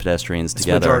cars and pedestrians it's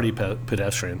together? majority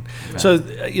pedestrian. Okay. So,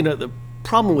 the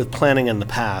problem with planning in the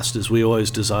past is we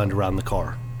always designed around the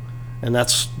car. And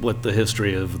that's what the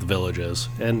history of the village is.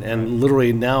 And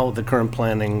literally now the current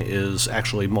planning is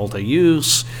actually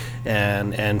multi-use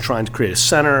and trying to create a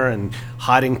center and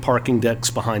hiding parking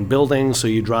decks behind buildings so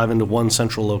you drive into one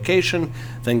central location,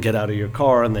 then get out of your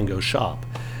car and then go shop.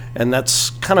 And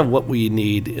that's kind of what we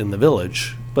need in the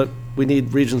village. But we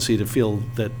need Regency to feel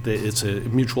that it's a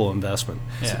mutual investment.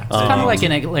 Yeah. It's kind of like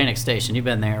in Atlantic Station. You've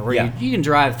been there, where Yeah. you can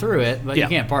drive through it, but Yeah. you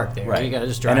can't park there. Right. You got to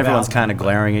just drive And everyone's out. kind of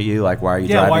glaring at you, like, why are you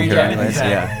Yeah, driving why are you here driving? anyways?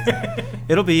 Exactly. Yeah.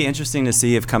 It'll be interesting to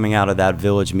see if coming out of that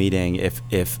village meeting,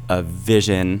 if a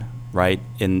vision, right,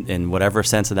 in whatever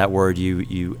sense of that word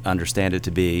you understand it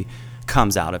to be,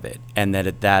 comes out of it, and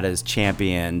that is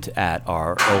championed at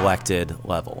our elected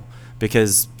level.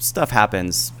 Because stuff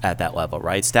happens at that level,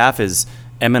 right? Staff is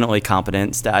eminently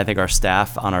competent. I think our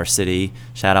staff on our city,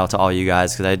 shout out to all you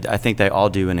guys, because I think they all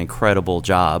do an incredible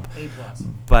job. A+.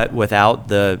 But without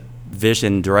the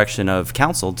vision, direction of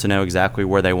council to know exactly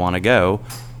where they want to go,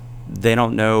 they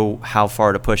don't know how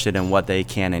far to push it and what they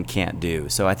can and can't do.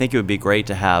 So I think it would be great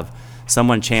to have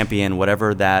someone champion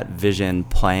whatever that vision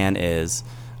plan is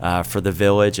for the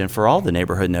village and for all the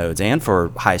neighborhood nodes and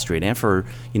for High Street and for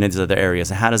these other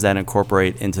areas. And how does that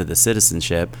incorporate into the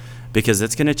citizenship? Because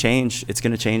it's going to change. It's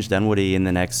going to change Dunwoody in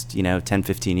the next 10,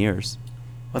 15 years.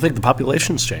 I think the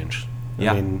population's changed.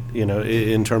 Yeah. I mean,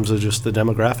 in terms of just the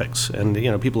demographics.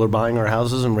 And, people are buying our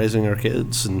houses and raising our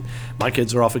kids. And my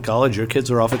kids are off at college. Your kids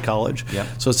are off at college. Yep.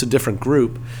 So it's a different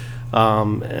group.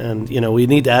 And, we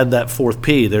need to add that fourth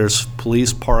P. There's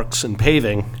police, parks, and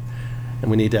paving. And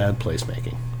we need to add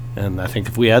placemaking. And I think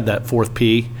if we add that fourth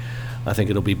P, I think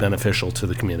it'll be beneficial to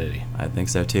the community. I think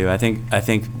so too. I think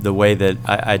the way that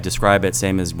I describe it,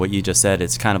 same as what you just said,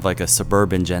 it's kind of like a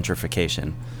suburban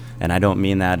gentrification. And I don't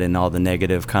mean that in all the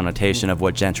negative connotation of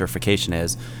what gentrification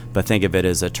is, but think of it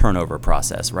as a turnover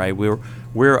process, right?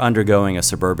 We're undergoing a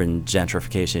suburban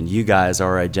gentrification. You guys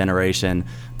are a generation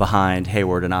behind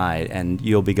Hayward and I, and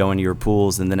you'll be going to your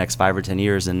pools in the next 5 or 10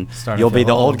 years, and Starting to you'll be feel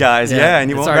the old old. guys, Yeah, and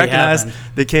you it's won't already recognize happened.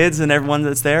 the kids and everyone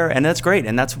that's there, and that's great,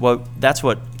 and that's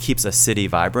what keeps a city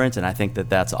vibrant, and I think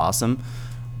that's awesome.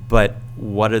 But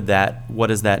what is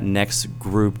that next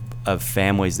group of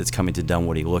families that's coming to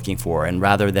Dunwoody looking for? And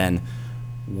rather than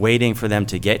waiting for them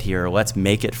to get here, let's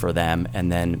make it for them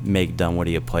and then make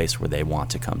Dunwoody a place where they want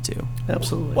to come to.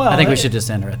 Absolutely. Well, I think we should just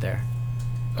end right there.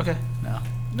 Okay. No.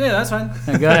 Yeah, that's fine.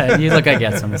 Go ahead. You look like you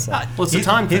got something to say. Well, it's a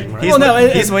time thing, right? He's, Well, no,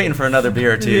 he's waiting for another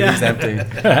beer too. Yeah. He's empty.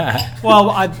 Well,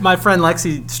 my friend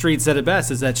Lexi Street said it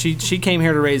best, is that she came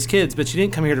here to raise kids, but she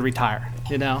didn't come here to retire,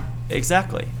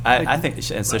 Exactly. I think,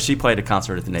 and so she played a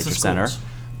concert at the Nature the Center. schools.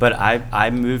 But I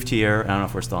moved here. I don't know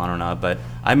if we're still on or not, but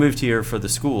I moved here for the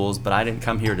schools. But I didn't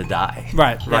come here to die.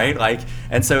 Right, Right. yeah.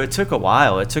 And so it took a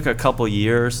while. It took a couple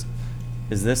years.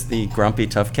 Is this the Grumpy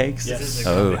Tough Cakes? Yes.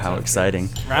 Oh, how exciting!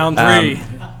 Round three.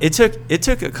 It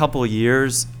took a couple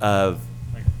years of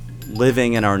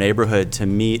living in our neighborhood to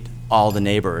meet all the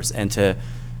neighbors and to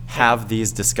have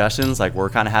these discussions like we're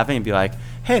kind of having and be like,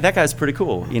 hey, that guy's pretty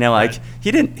cool. He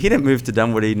didn't move to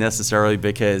Dunwoody necessarily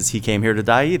because he came here to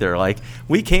die either. Like,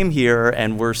 we came here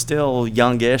and we're still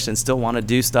youngish and still want to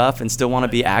do stuff and still want to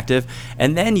be active.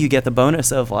 And then you get the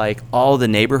bonus of like all the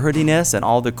neighborhoodiness and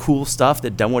all the cool stuff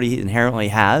that Dunwoody inherently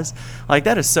has. Like,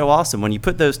 that is so awesome when you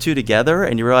put those two together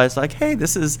and you realize like, hey,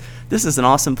 this is an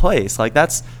awesome place. Like, I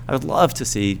would love to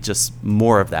see just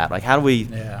more of that. Like, how do we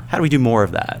do more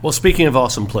of that? Well, speaking of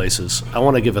awesome places, I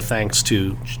want to give a thanks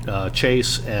to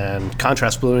Chase and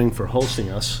Contrast Brewing for hosting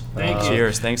us. Thank you.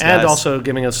 Cheers. Thanks, And guys. also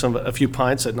giving us a few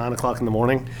pints at 9 o'clock in the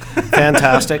morning.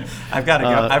 Fantastic. I've got to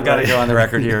go. I've got to go on the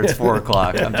record here. It's 4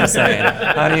 o'clock. I'm just saying,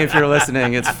 honey, if you're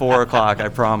listening, it's 4 o'clock. I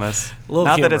promise. Little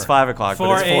Not that humor. it's 5 o'clock, 4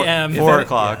 but it's 4 a.m. 4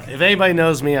 o'clock. If anybody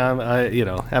knows me, I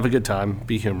have a good time,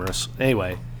 be humorous.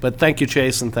 Anyway, but thank you,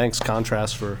 Chase, and thanks,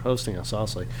 Contrast, for hosting us,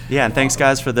 honestly. Yeah, and thanks,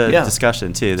 guys, for the Yeah.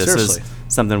 discussion too. This Seriously. is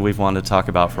something we've wanted to talk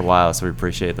about for a while, so we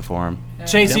appreciate the forum.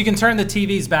 Chase, you can turn the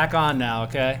TVs back on now,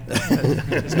 okay?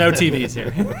 There's no TVs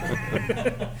here.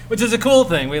 Which is a cool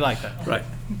thing. We like that. Right.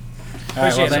 All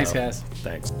right, well, Appreciate it. thanks, guys.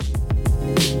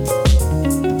 Thanks.